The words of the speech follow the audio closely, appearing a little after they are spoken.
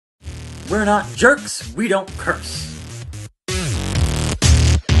We're not jerks, we don't curse.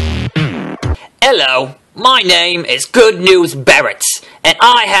 Hello, my name is Good News Barrett, and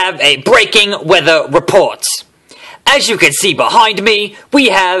I have a breaking weather report. As you can see behind me, we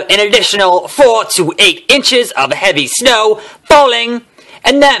have an additional 4 to 8 inches of heavy snow falling,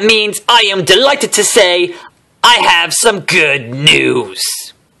 and that means I am delighted to say I have some good news.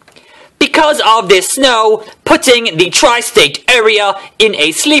 Because of this snow putting the tri-state area in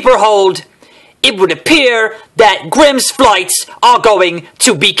a sleeper hold, it would appear that Grimm's flights are going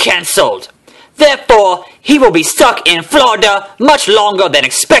to be cancelled. Therefore, he will be stuck in Florida much longer than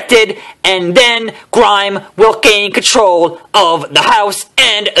expected, and then Grime will gain control of the house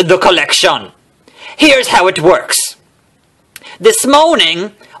and the collection. Here's how it works. This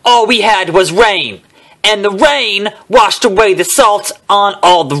morning, all we had was rain, and the rain washed away the salt on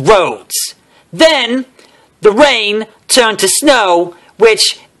all the roads. Then, the rain turned to snow,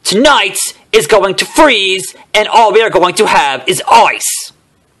 which tonight is going to freeze, and all we are going to have is ice.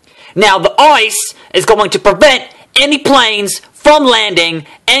 Now, the ice is going to prevent any planes from landing,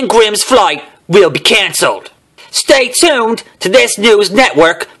 and Grimm's flight will be cancelled. Stay tuned to this news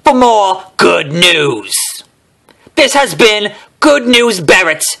network for more good news. This has been Good News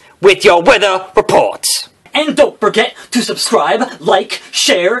Barrett with your weather report. And don't forget to subscribe, like,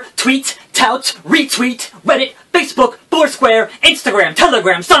 share, tweet, tout, retweet, Reddit, Facebook, Foursquare, Instagram,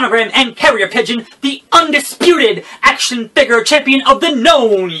 Telegram, Sonogram, and Carrier Pigeon, the undisputed action figure champion of the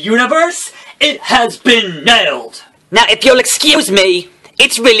known universe. It has been nailed. Now, if you'll excuse me,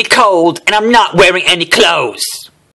 it's really cold and I'm not wearing any clothes.